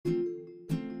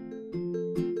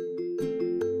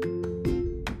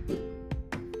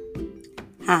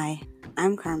Hi,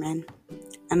 I'm Carmen.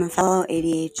 I'm a fellow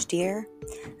ADHDer.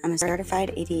 I'm a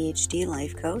certified ADHD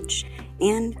life coach,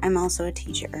 and I'm also a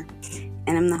teacher.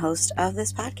 And I'm the host of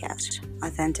this podcast,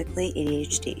 Authentically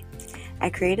ADHD. I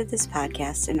created this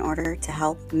podcast in order to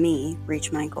help me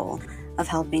reach my goal of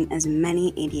helping as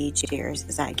many ADHDers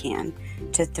as I can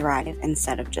to thrive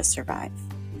instead of just survive.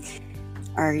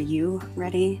 Are you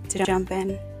ready to jump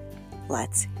in?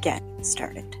 Let's get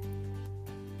started.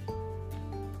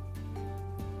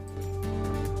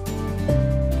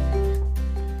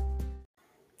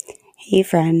 Hey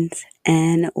friends,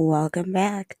 and welcome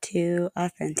back to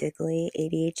Authentically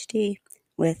ADHD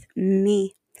with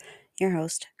me, your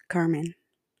host, Carmen.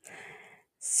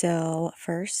 So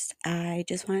first, I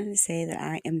just wanted to say that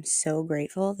I am so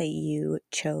grateful that you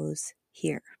chose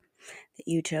here, that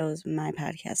you chose my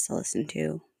podcast to listen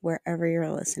to wherever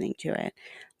you're listening to it,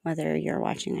 whether you're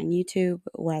watching on YouTube,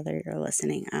 whether you're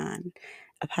listening on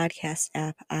a podcast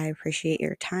app. I appreciate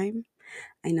your time.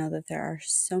 I know that there are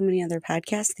so many other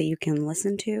podcasts that you can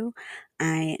listen to.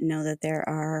 I know that there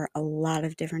are a lot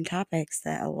of different topics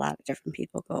that a lot of different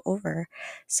people go over.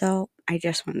 So I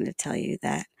just wanted to tell you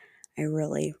that I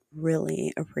really,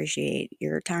 really appreciate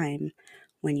your time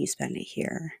when you spend it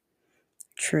here.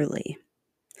 Truly.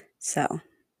 So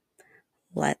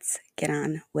let's get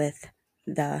on with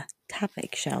the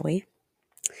topic, shall we?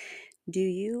 Do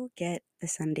you get the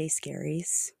Sunday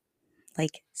scaries?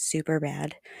 Like super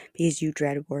bad because you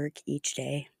dread work each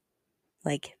day?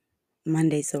 Like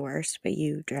Monday's the worst, but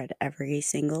you dread every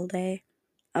single day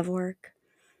of work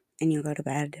and you go to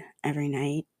bed every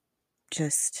night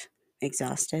just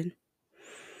exhausted.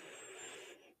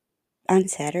 On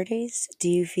Saturdays, do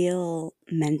you feel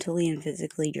mentally and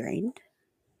physically drained?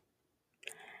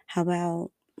 How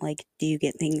about, do you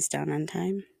get things done on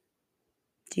time?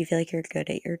 Do you feel like you're good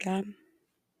at your job?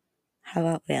 How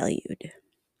about valued?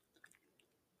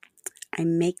 I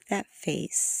make that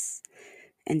face,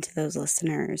 and to those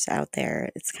listeners out there,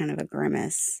 it's kind of a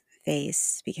grimace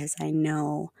face because I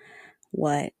know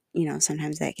what,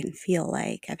 sometimes that can feel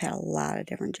like. I've had a lot of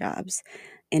different jobs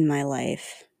in my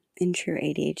life in true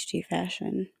ADHD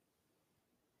fashion.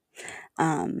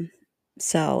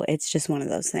 So it's just one of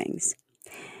those things.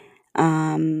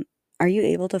 Are you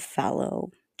able to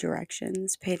follow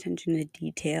directions, pay attention to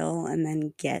detail, and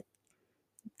then get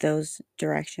those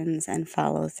directions and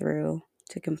follow through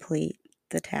to complete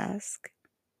the task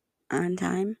on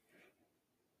time?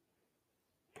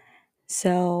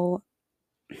 So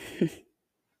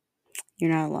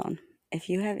you're not alone. If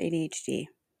you have ADHD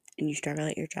and you struggle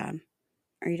at your job,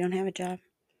 or you don't have a job,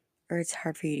 or it's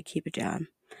hard for you to keep a job,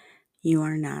 you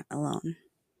are not alone.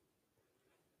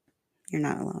 You're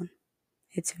not alone.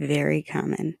 It's very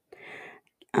common.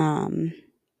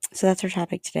 So that's our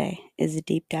topic today, is a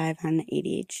deep dive on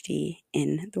ADHD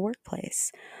in the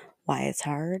workplace. Why it's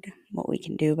hard, what we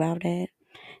can do about it,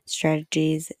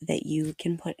 strategies that you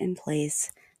can put in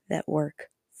place that work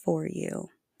for you,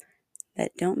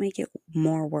 that don't make it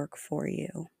more work for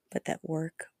you, but that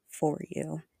work for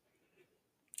you.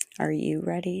 Are you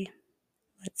ready?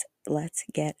 Let's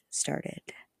get started.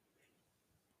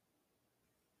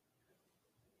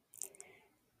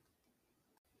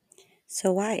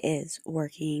 So why is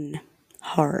working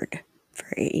hard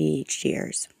for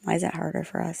ADHDers? Why is it harder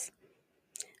for us?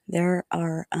 There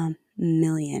are a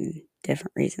million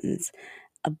different reasons,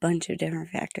 a bunch of different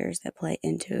factors that play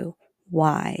into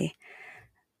why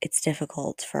it's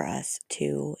difficult for us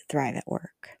to thrive at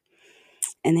work.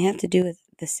 And they have to do with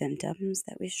the symptoms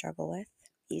that we struggle with,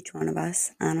 each one of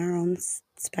us on our own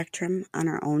spectrum, on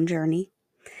our own journey.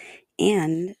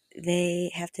 And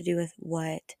they have to do with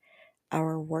what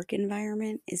our work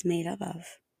environment is made up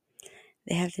of.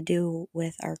 They have to do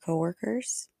with our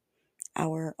coworkers,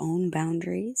 our own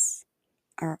boundaries,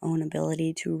 our own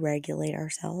ability to regulate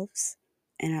ourselves,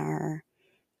 and our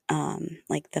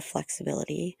the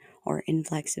flexibility or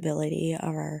inflexibility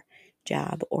of our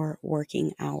job or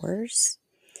working hours,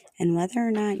 and whether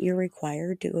or not you're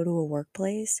required to go to a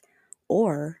workplace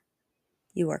or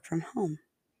you work from home.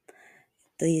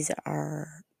 These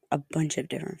are a bunch of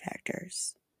different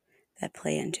factors that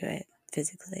play into it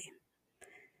physically.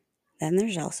 Then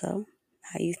there's also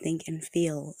how you think and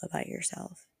feel about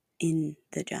yourself in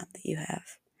the job that you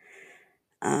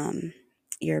have.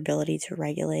 Your ability to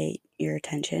regulate your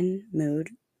attention, mood,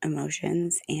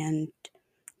 emotions, and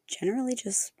generally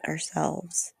just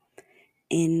ourselves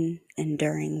in and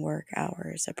during work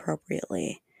hours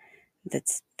appropriately.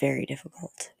 That's very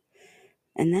difficult.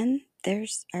 And then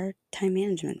there's our time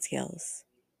management skills,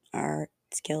 our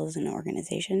skills in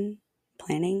organization,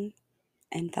 planning,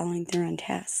 and following through on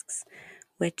tasks,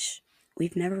 which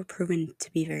we've never proven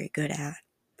to be very good at.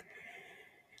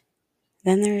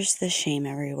 Then there's the shame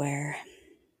everywhere,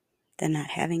 the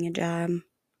not having a job,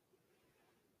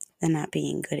 the not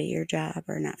being good at your job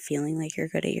or not feeling like you're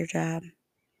good at your job,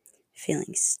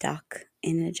 feeling stuck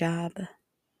in a job,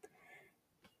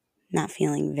 not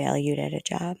feeling valued at a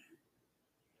job,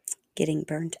 getting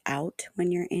burnt out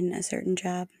when you're in a certain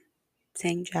job.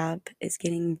 Saying job is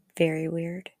getting very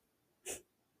weird.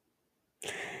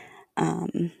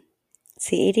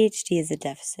 See, ADHD is a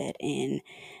deficit in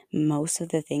most of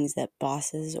the things that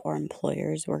bosses or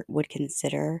employers would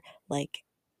consider like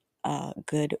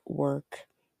good work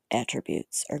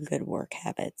attributes or good work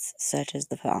habits, such as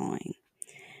the following: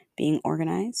 being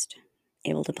organized,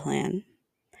 able to plan,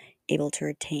 able to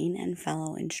retain and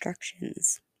follow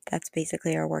instructions. That's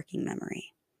basically our working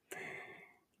memory.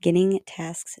 Getting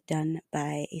tasks done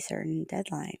by a certain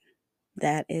deadline.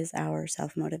 That is our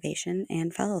self-motivation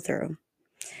and follow-through.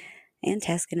 And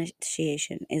task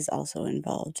initiation is also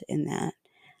involved in that.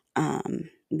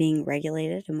 Being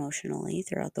regulated emotionally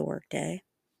throughout the workday.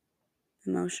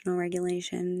 Emotional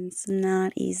regulation's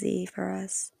not easy for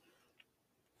us.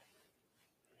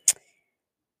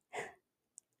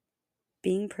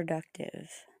 Being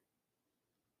productive.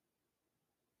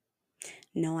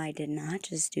 No, I did not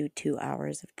just do 2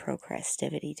 hours of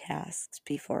procrastivity tasks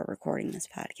before recording this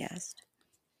podcast.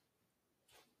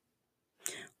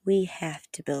 We have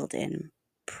to build in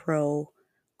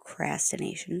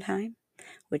procrastination time,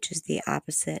 which is the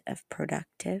opposite of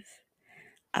productive.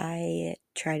 I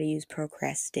try to use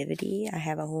procrastivity. I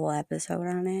have a whole episode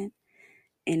on it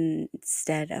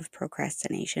instead of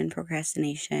procrastination.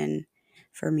 Procrastination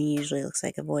for me usually looks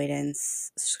like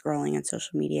avoidance, scrolling on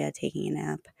social media, taking a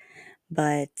nap.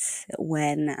 But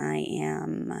when I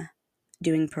am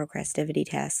doing procrastivity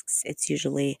tasks, it's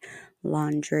usually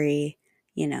laundry,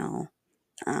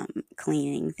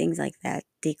 cleaning, things like that,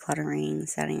 decluttering,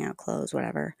 setting out clothes,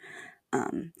 whatever.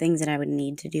 Things that I would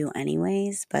need to do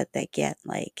anyways, but that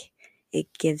it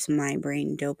gives my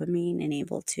brain dopamine and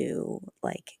able to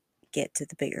get to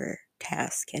the bigger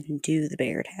task and do the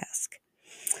bigger task.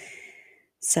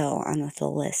 So on with the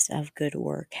list of good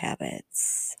work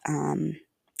habits.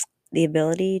 The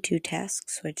ability to task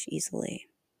switch easily.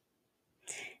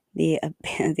 The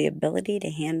ability to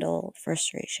handle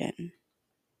frustration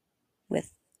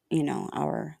with,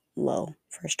 our low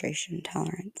frustration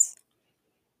tolerance.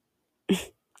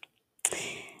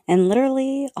 And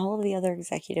literally all of the other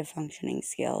executive functioning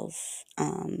skills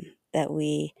that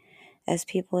we, as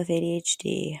people with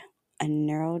ADHD, a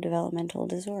neurodevelopmental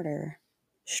disorder,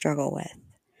 struggle with.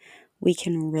 We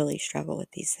can really struggle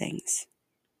with these things.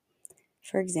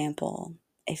 For example,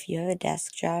 if you have a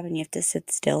desk job and you have to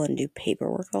sit still and do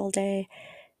paperwork all day,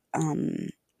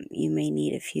 you may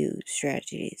need a few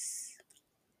strategies.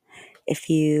 If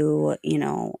you,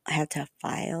 have to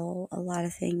file a lot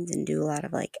of things and do a lot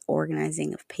of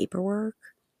organizing of paperwork,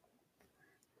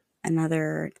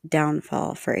 another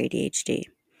downfall for ADHD.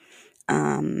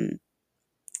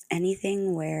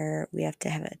 Anything where we have to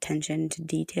have attention to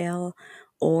detail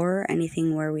or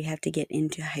anything where we have to get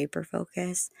into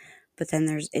hyperfocus, but then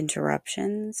there's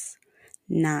interruptions,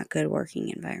 not good working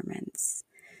environments.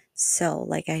 So,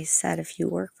 like I said, if you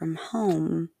work from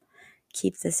home,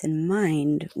 keep this in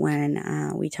mind when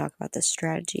we talk about the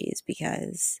strategies,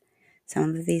 because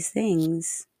some of these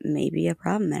things may be a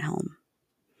problem at home.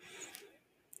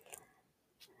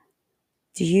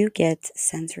 Do you get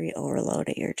sensory overload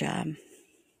at your job?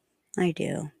 I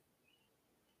do.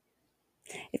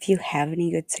 If you have any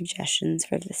good suggestions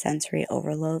for the sensory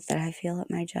overload that I feel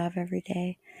at my job every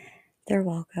day, they're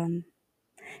welcome.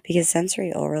 Because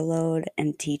sensory overload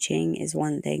and teaching is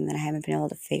one thing that I haven't been able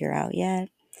to figure out yet.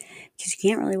 Because you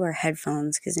can't really wear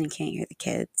headphones because then you can't hear the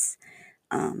kids.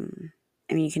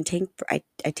 You can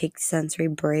I take sensory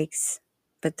breaks,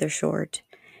 but they're short.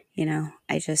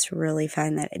 I just really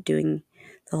find that doing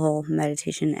the whole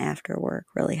meditation after work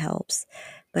really helps.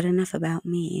 But enough about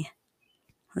me.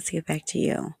 Let's get back to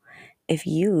you. If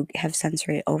you have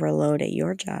sensory overload at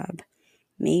your job,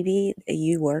 maybe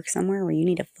you work somewhere where you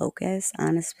need to focus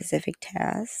on a specific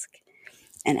task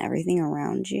and everything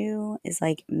around you is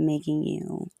making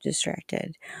you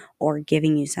distracted or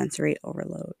giving you sensory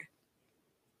overload.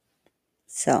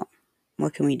 So,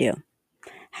 what can we do?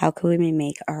 How can we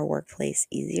make our workplace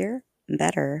easier,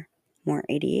 better, more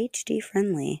ADHD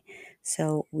friendly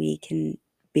so we can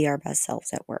be our best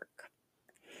selves at work?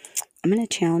 I'm going to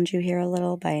challenge you here a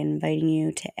little by inviting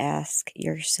you to ask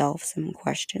yourself some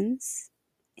questions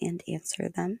and answer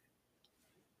them.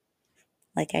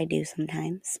 Like I do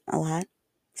sometimes, a lot.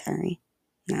 Sorry,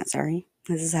 not sorry.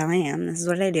 This is how I am. This is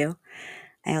what I do.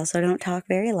 I also don't talk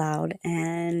very loud,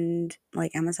 and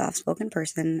I'm a soft-spoken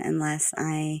person unless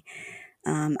I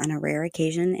on a rare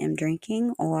occasion am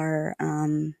drinking, or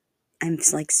I'm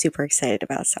like super excited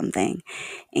about something.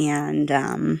 And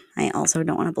I also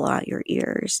don't want to blow out your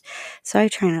ears. So I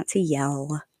try not to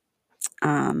yell.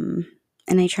 And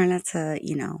I try not to,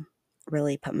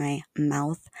 really put my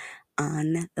mouth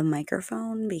on the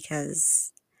microphone,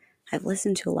 because I've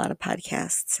listened to a lot of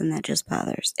podcasts and that just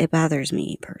bothers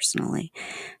me personally.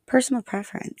 Personal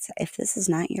preference. If this is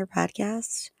not your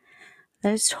podcast,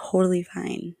 that is totally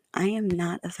fine. I am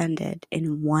not offended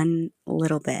in one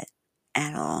little bit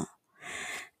at all.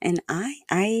 And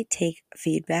I take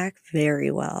feedback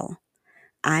very well.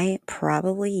 I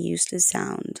probably used to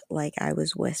sound like I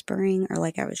was whispering or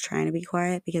like I was trying to be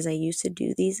quiet, because I used to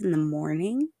do these in the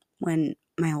morning when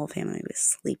my whole family was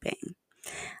sleeping.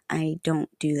 I don't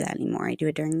do that anymore. I do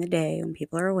it during the day when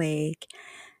people are awake.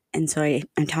 And so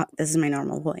this is my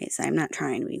normal voice. I'm not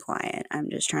trying to be quiet. I'm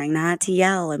just trying not to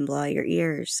yell and blow out your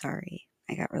ears. Sorry.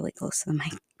 I got really close to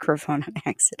the microphone on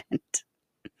accident.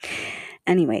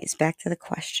 Anyways, back to the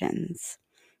questions.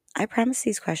 I promise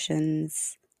these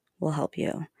questions will help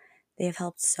you. They have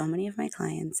helped so many of my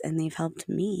clients, and they've helped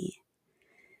me.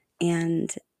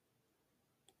 And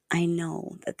I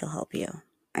know that they'll help you.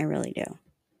 I really do.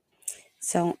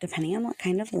 So, depending on what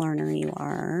kind of learner you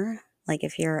are, like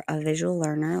if you're a visual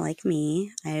learner like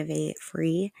me, I have a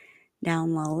free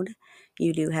download.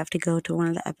 You do have to go to one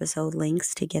of the episode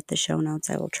links to get the show notes.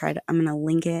 I'm going to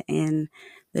link it in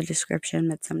the description,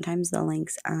 but sometimes the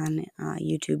links on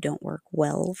YouTube don't work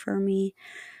well for me,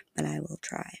 but I will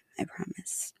try. I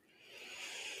promise.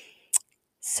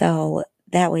 So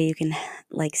that way you can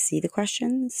like see the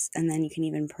questions, and then you can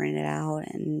even print it out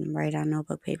and write on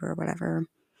notebook paper or whatever.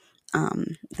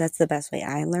 That's the best way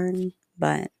I learn,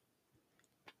 but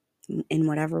in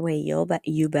whatever way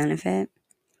you benefit,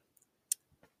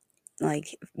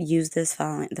 like use the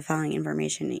following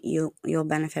information. You'll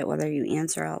benefit whether you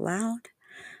answer out loud.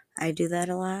 I do that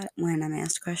a lot when I'm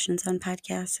asked questions on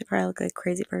podcasts. I probably look like a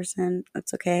crazy person.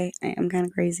 That's okay. I am kind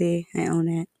of crazy. I own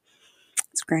it.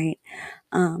 It's great.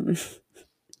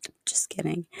 Just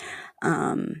kidding.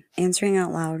 Answering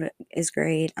out loud is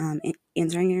great.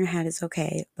 Answering in your head is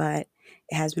okay, but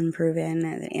it has been proven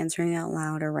that answering out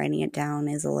loud or writing it down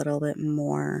is a little bit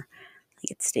more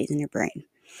like it stays in your brain.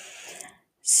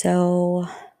 So,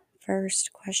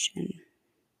 first question.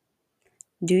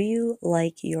 Do you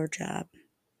like your job?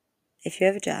 If you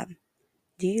have a job,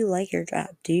 do you like your job?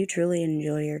 Do you truly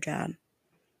enjoy your job?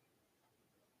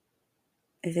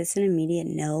 If it's an immediate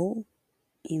no,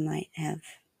 you might have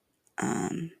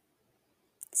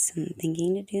some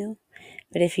thinking to do.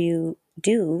 But if you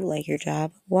do like your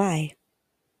job, why?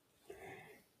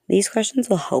 These questions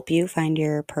will help you find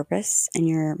your purpose and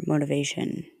your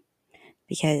motivation,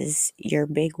 because your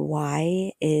big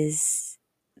why is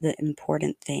the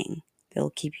important thing. They'll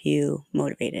keep you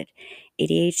motivated.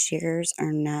 ADHDers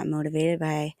are not motivated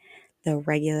by the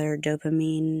regular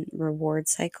dopamine reward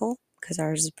cycle, because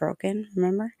ours is broken,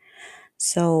 remember?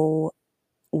 So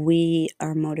we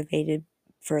are motivated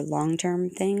for long-term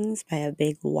things by a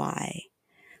big why.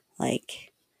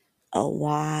 Like,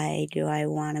 why do I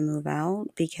want to move out?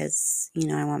 Because,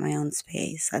 I want my own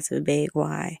space. That's a big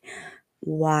why.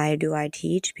 Why do I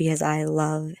teach? Because I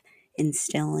love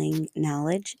instilling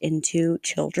knowledge into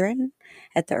children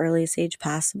at the earliest age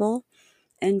possible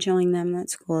and showing them that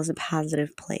school is a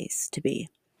positive place to be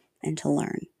and to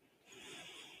learn.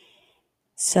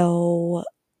 So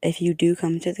if you do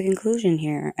come to the conclusion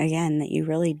here, again, that you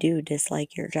really do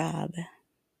dislike your job,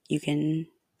 you can,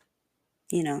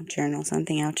 journal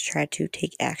something out to try to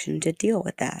take action to deal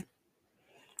with that.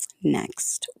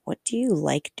 Next, what do you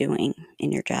like doing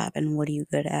in your job, and what are you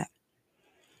good at?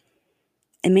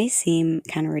 It may seem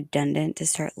kind of redundant to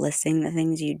start listing the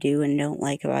things you do and don't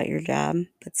like about your job,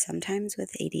 but sometimes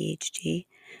with ADHD,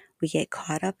 we get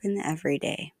caught up in the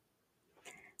everyday.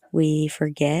 We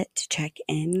forget to check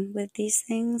in with these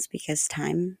things because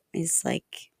time is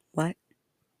like, what?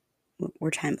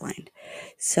 We're time blind.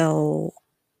 So,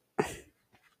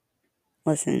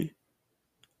 listen,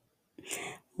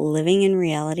 living in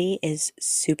reality is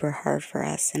super hard for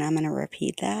us, and I'm going to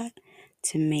repeat that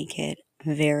to make it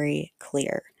very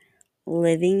clear.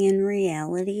 Living in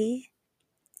reality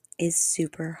is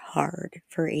super hard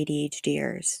for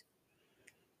ADHDers.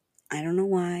 I don't know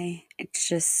why. It's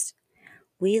just,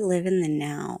 we live in the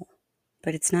now,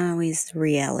 but it's not always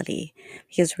reality,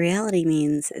 because reality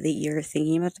means that you're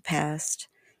thinking about the past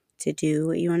to do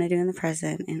what you want to do in the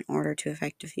present in order to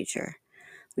affect the future.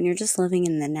 When you're just living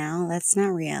in the now, that's not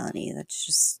reality. That's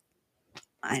just,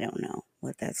 I don't know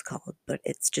what that's called, but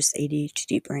it's just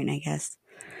ADHD brain, I guess.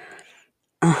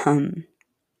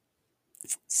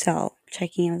 So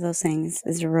checking of those things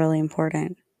is really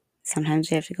important.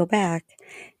 Sometimes we have to go back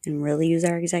and really use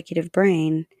our executive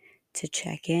brain to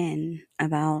check in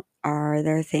about, are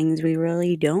there things we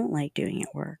really don't like doing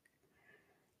at work?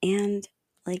 And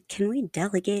can we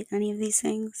delegate any of these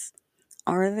things?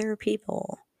 Are there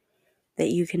people that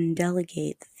you can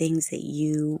delegate the things that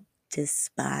you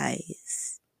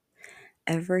despise?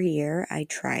 Every year I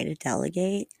try to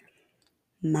delegate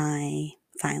my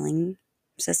filing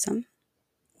system,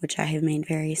 which I have made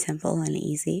very simple and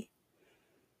easy,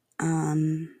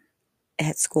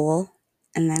 at school.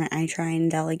 And then I try and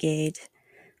delegate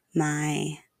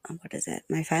my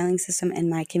filing system and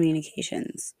my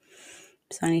communications.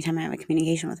 So anytime I have a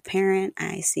communication with a parent,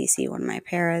 I CC one of my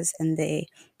paras and they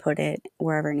put it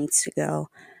wherever it needs to go,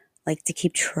 to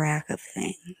keep track of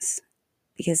things.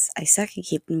 Because I suck at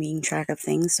keeping track of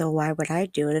things, so why would I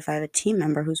do it if I have a team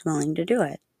member who's willing to do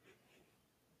it?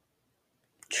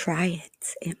 Try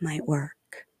it. It might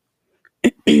work.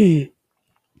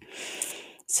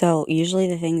 So usually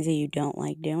the things that you don't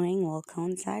like doing will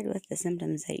coincide with the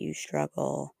symptoms that you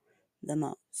struggle the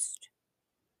most.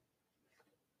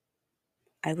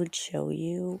 I would show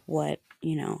you what,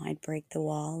 I'd break the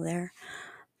wall there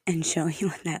and show you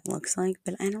what that looks like,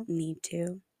 but I don't need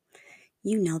to.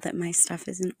 You know that my stuff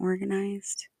isn't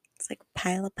organized. It's like a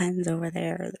pile of pens over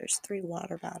there. There's 3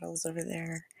 water bottles over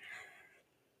there.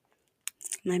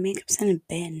 My makeup's in a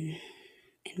bin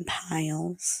in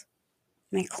piles.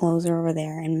 My clothes are over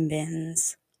there in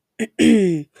bins.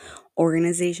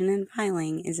 Organization and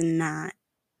filing is not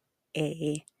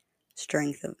a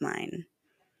strength of mine.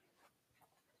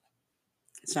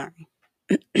 Sorry.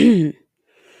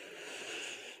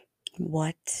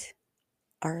 What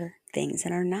are things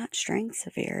that are not strengths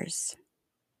of yours?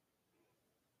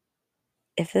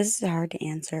 If this is hard to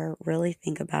answer, really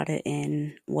think about it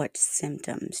in what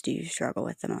symptoms do you struggle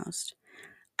with the most?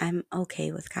 I'm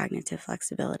okay with cognitive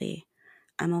flexibility.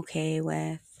 I'm okay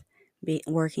with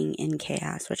working in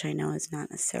chaos, which I know is not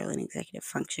necessarily an executive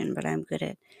function, but I'm good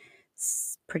at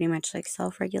pretty much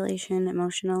self-regulation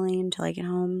emotionally until I get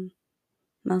home,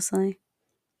 mostly,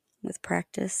 with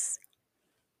practice.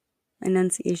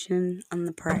 Enunciation on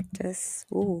the practice.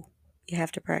 Ooh, you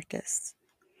have to practice.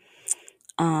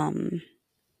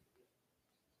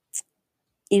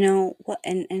 What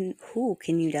and who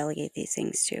can you delegate these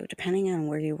things to? Depending on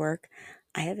where you work,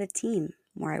 I have a team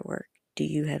where I work. Do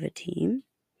you have a team?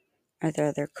 Are there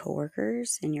other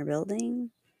coworkers in your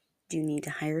building? Do you need to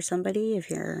hire somebody if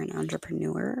you're an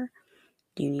entrepreneur?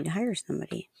 Do you need to hire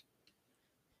somebody?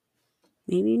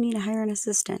 Maybe you need to hire an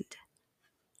assistant.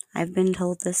 I've been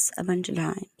told this a bunch of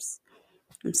times.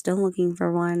 I'm still looking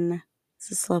for one.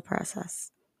 It's a slow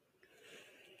process.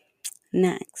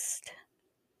 Next,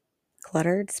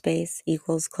 cluttered space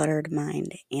equals cluttered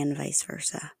mind, and vice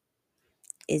versa.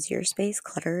 Is your space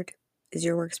cluttered? Is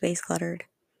your workspace cluttered?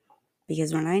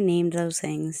 Because when I named those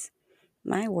things,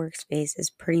 my workspace is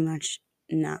pretty much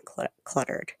not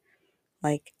cluttered.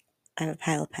 I have a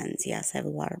pile of pens. Yes, I have a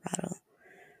water bottle.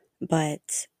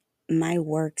 But my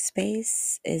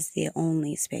workspace is the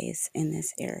only space in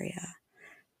this area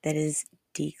that is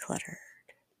decluttered.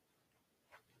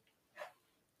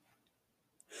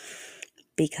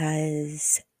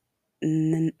 Because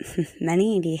many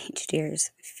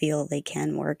ADHDers feel they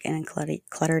can work in a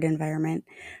cluttered environment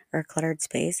or a cluttered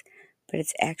space, but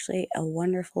it's actually a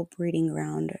wonderful breeding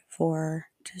ground for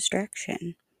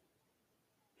distraction.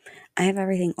 I have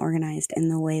everything organized in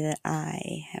the way that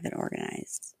I have it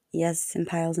organized. Yes, in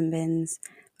piles and bins,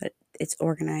 but it's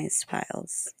organized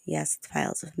piles. Yes, it's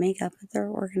piles of makeup, but they're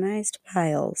organized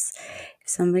piles. If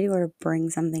somebody were to bring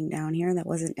something down here that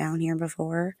wasn't down here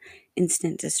before,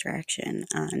 instant distraction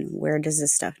on where does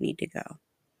this stuff need to go.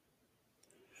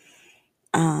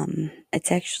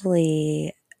 It's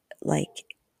actually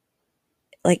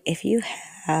if you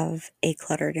have a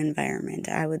cluttered environment,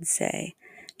 I would say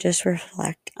just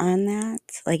reflect on that.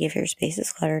 If your space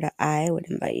is cluttered, I would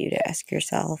invite you to ask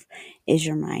yourself, is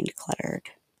your mind cluttered?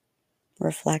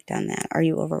 Reflect on that. Are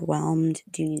you overwhelmed?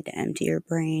 Do you need to empty your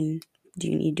brain? Do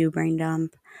you need to do a brain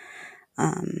dump?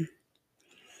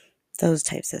 Those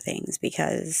types of things,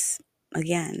 because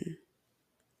again,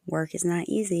 work is not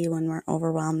easy when we're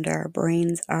overwhelmed. Our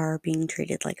brains are being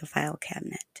treated like a file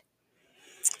cabinet.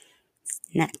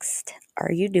 Next,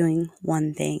 are you doing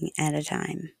one thing at a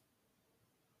time?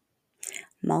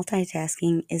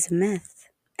 Multitasking is a myth,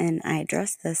 and I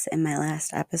addressed this in my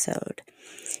last episode.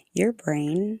 Your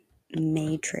brain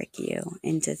may trick you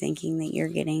into thinking that you're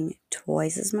getting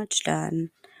twice as much done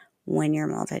when you're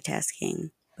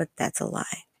multitasking, but that's a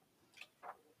lie.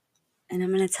 And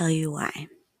I'm going to tell you why.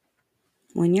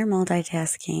 When you're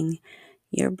multitasking,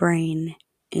 your brain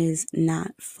is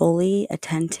not fully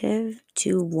attentive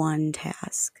to one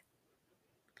task.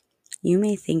 You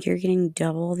may think you're getting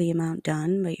double the amount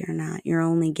done, but you're not.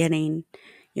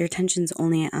 Your attention's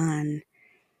only on,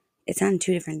 it's on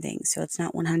two different things. So it's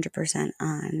not 100%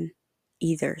 on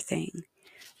either thing.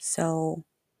 So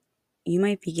you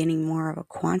might be getting more of a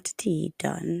quantity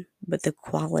done, but the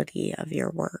quality of your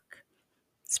work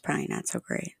is probably not so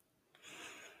great.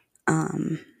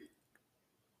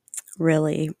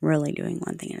 Really, really doing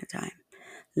one thing at a time.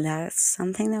 That's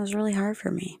something that was really hard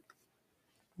for me.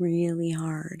 Really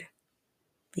hard.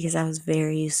 Because I was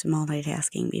very used to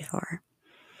multitasking before.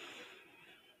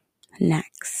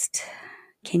 Next,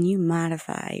 can you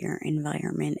modify your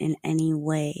environment in any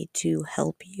way to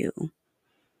help you?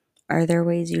 Are there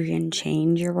ways you can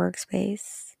change your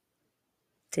workspace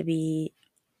to be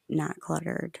not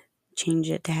cluttered? Change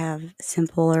it to have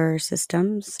simpler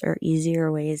systems or easier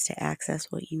ways to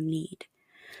access what you need.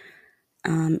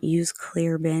 Use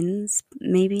clear bins,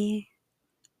 maybe,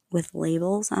 with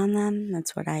labels on them.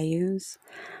 That's what I use.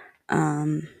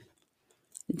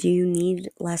 Do you need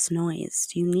less noise?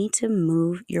 Do you need to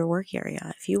move your work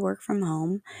area? If you work from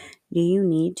home, do you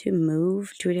need to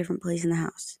move to a different place in the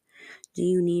house? Do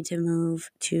you need to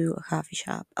move to a coffee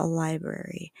shop, a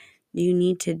library? Do you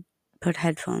need to put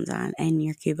headphones on in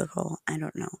your cubicle? I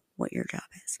don't know what your job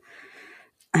is.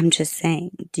 I'm just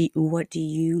saying, what do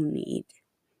you need?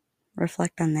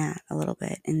 Reflect on that a little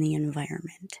bit in the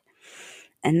environment.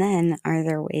 And then, are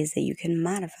there ways that you can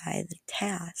modify the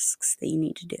tasks that you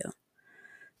need to do?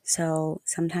 So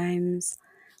sometimes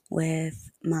with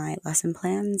my lesson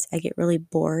plans, I get really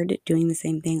bored doing the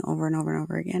same thing over and over and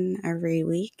over again every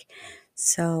week.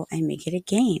 So I make it a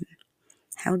game.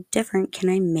 How different can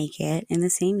I make it in the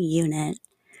same unit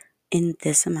in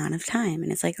this amount of time?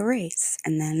 And it's like a race.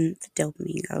 And then the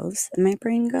dopamine goes and my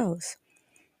brain goes.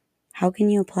 How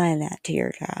can you apply that to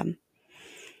your job?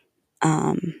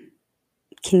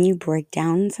 Can you break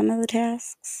down some of the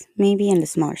tasks maybe into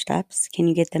smaller steps? Can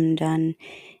you get them done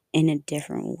in a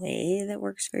different way that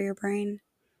works for your brain?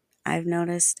 I've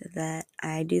noticed that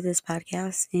I do this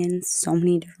podcast in so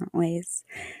many different ways.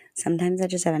 Sometimes I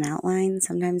just have an outline.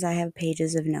 Sometimes I have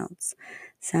pages of notes.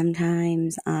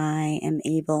 Sometimes I am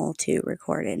able to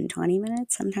record it in 20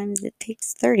 minutes. Sometimes it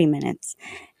takes 30 minutes.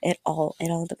 It all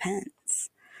depends.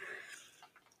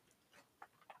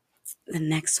 The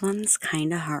next one's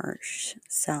kind of harsh,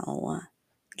 so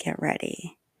get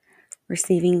ready.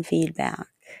 Receiving feedback.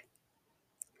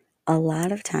 A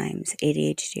lot of times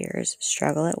ADHDers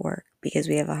struggle at work because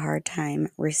we have a hard time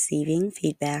receiving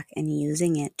feedback and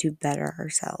using it to better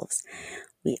ourselves.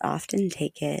 We often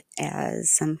take it as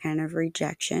some kind of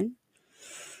rejection.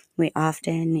 We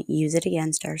often use it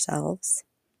against ourselves,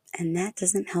 and that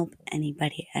doesn't help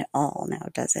anybody at all now,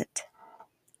 does it?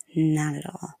 Not at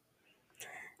all.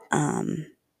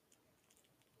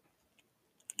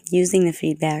 Using the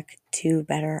feedback to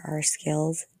better our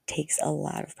skills takes a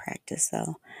lot of practice,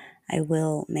 though. I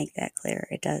will make that clear.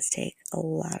 It does take a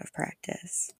lot of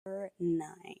practice. Number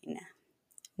 9,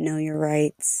 know your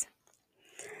rights.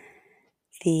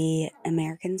 The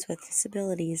Americans with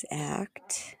Disabilities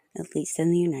Act, at least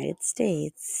in the United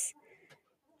States,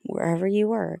 wherever you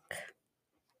work,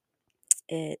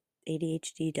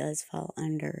 ADHD does fall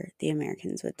under the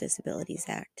Americans with Disabilities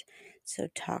Act. So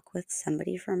talk with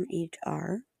somebody from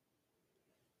HR.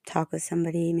 Talk with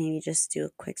somebody, maybe just do a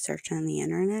quick search on the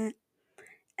internet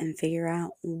and figure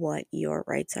out what your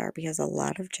rights are, because a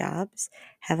lot of jobs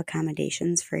have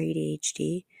accommodations for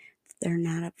ADHD that they're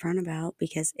not upfront about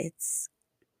because it's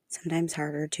sometimes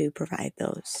harder to provide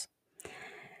those.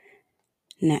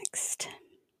 Next,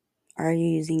 are you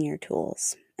using your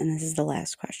tools? And this is the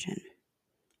last question.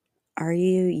 Are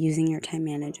you using your time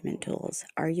management tools?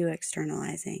 Are you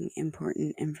externalizing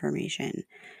important information?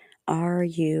 Are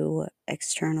you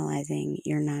externalizing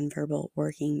your nonverbal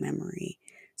working memory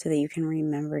so that you can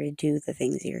remember to do the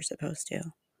things you're supposed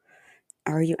to?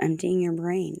 Are you emptying your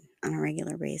brain on a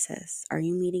regular basis? Are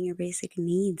you meeting your basic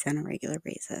needs on a regular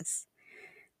basis?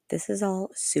 This is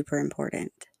all super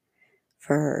important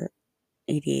for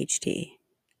ADHD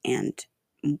and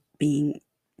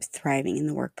thriving in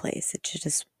the workplace. It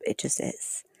just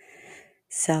is.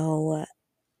 So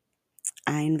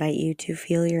I invite you to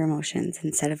feel your emotions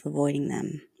instead of avoiding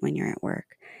them when you're at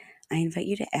work. I invite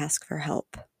you to ask for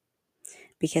help,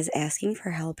 because asking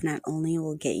for help not only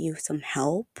will get you some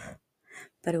help,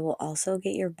 but it will also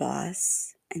get your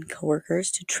boss and coworkers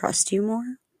to trust you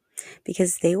more,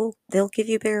 because they'll give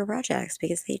you bigger projects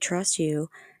because they trust you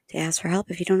to ask for help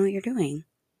if you don't know what you're doing.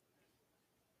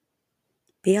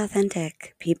 Be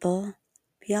authentic, people.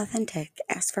 Be authentic.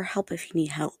 Ask for help if you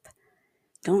need help.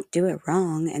 Don't do it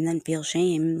wrong and then feel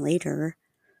shame later.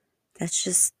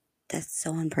 That's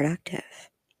so unproductive.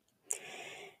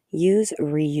 Use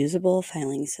reusable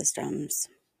filing systems.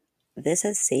 This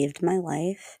has saved my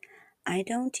life. I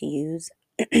don't use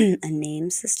a name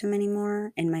system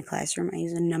anymore in my classroom. I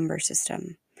use a number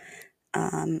system.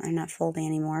 I'm not folding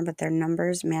anymore, but their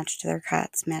numbers matched their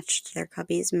cots, matched their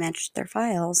cubbies, matched their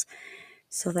files,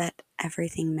 so that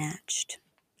everything matched.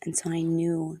 And so I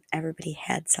knew everybody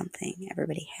had something.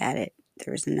 Everybody had it.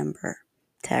 There was a number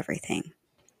to everything.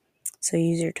 So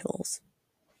use your tools.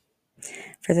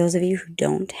 For those of you who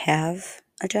don't have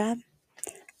a job,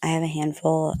 I have a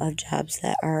handful of jobs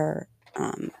that are,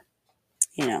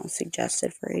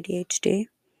 suggested for ADHD.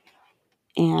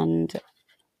 And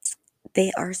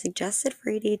they are suggested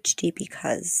for ADHD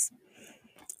because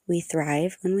we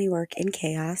thrive when we work in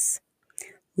chaos.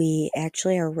 We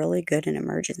actually are really good in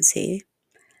emergency.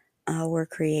 We're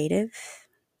creative,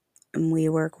 and we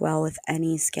work well with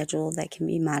any schedule that can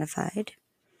be modified.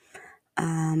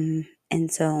 And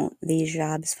so these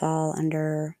jobs fall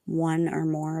under one or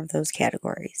more of those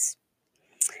categories.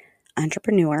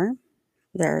 Entrepreneur.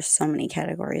 There are so many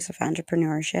categories of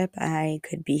entrepreneurship. I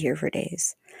could be here for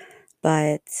days.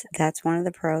 But that's one of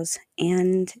the pros.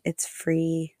 And it's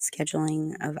free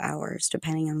scheduling of hours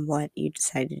depending on what you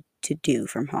decided to do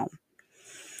from home.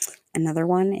 Another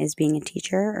one is being a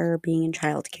teacher or being in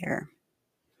childcare.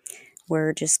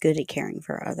 We're just good at caring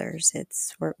for others.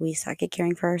 We suck at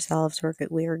caring for ourselves.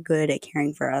 We're good at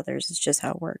caring for others. It's just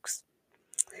how it works.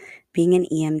 Being an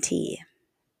EMT.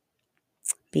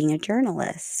 Being a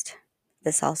journalist.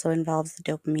 This also involves the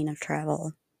dopamine of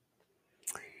travel.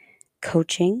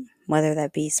 Coaching, whether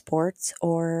that be sports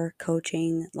or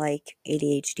coaching like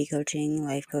ADHD coaching,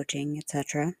 life coaching,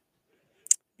 etc.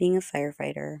 Being a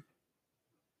firefighter.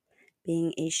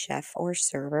 Being a chef or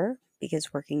server,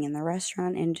 because working in the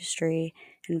restaurant industry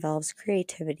involves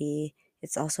creativity.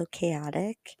 It's also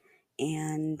chaotic,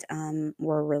 and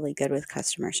we're really good with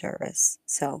customer service.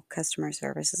 So customer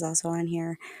service is also on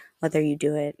here, whether you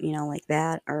do it, like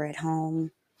that or at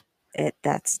home.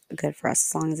 That's good for us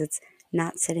as long as it's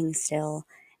not sitting still.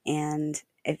 And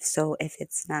if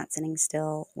it's not sitting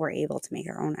still, we're able to make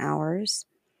our own hours.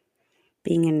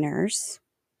 Being a nurse,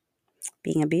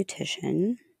 being a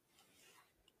beautician,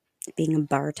 being a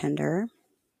bartender.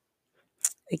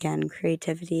 Again,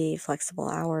 creativity, flexible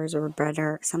hours, or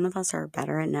better. Some of us are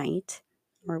better at night,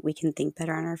 or we can think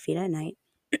better on our feet at night.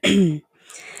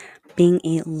 Being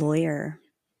a lawyer.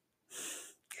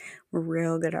 We're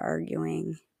real good at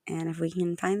arguing. And if we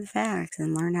can find the facts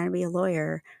and learn how to be a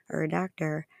lawyer or a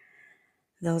doctor,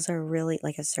 those are really,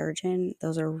 like a surgeon,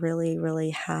 those are really,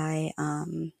 really high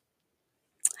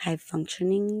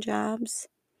functioning jobs.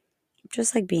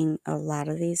 Just like being a lot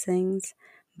of these things,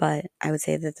 but I would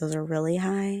say that those are really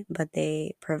high, but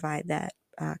they provide that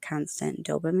constant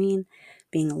dopamine.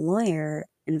 Being a lawyer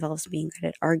involves being good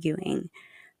at arguing.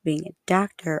 Being a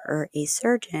doctor or a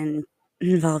surgeon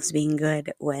involves being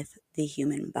good with the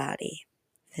human body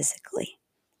physically.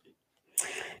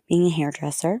 Being a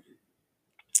hairdresser,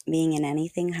 being in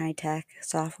anything high-tech,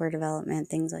 software development,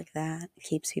 things like that,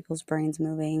 keeps people's brains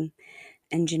moving.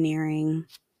 Engineering,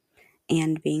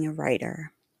 and being a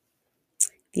writer.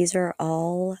 These are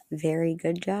all very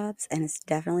good jobs, and it's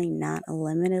definitely not a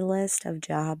limited list of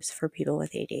jobs for people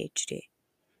with ADHD.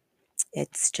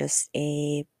 It's just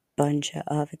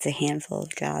it's a handful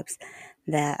of jobs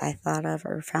that I thought of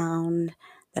or found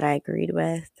that I agreed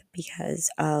with because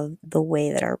of the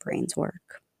way that our brains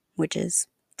work, which is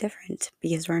different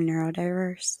because we're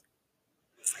neurodiverse.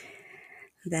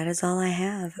 That is all I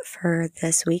have for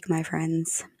this week, my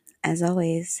friends. As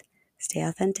always, stay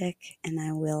authentic, and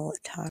I will talk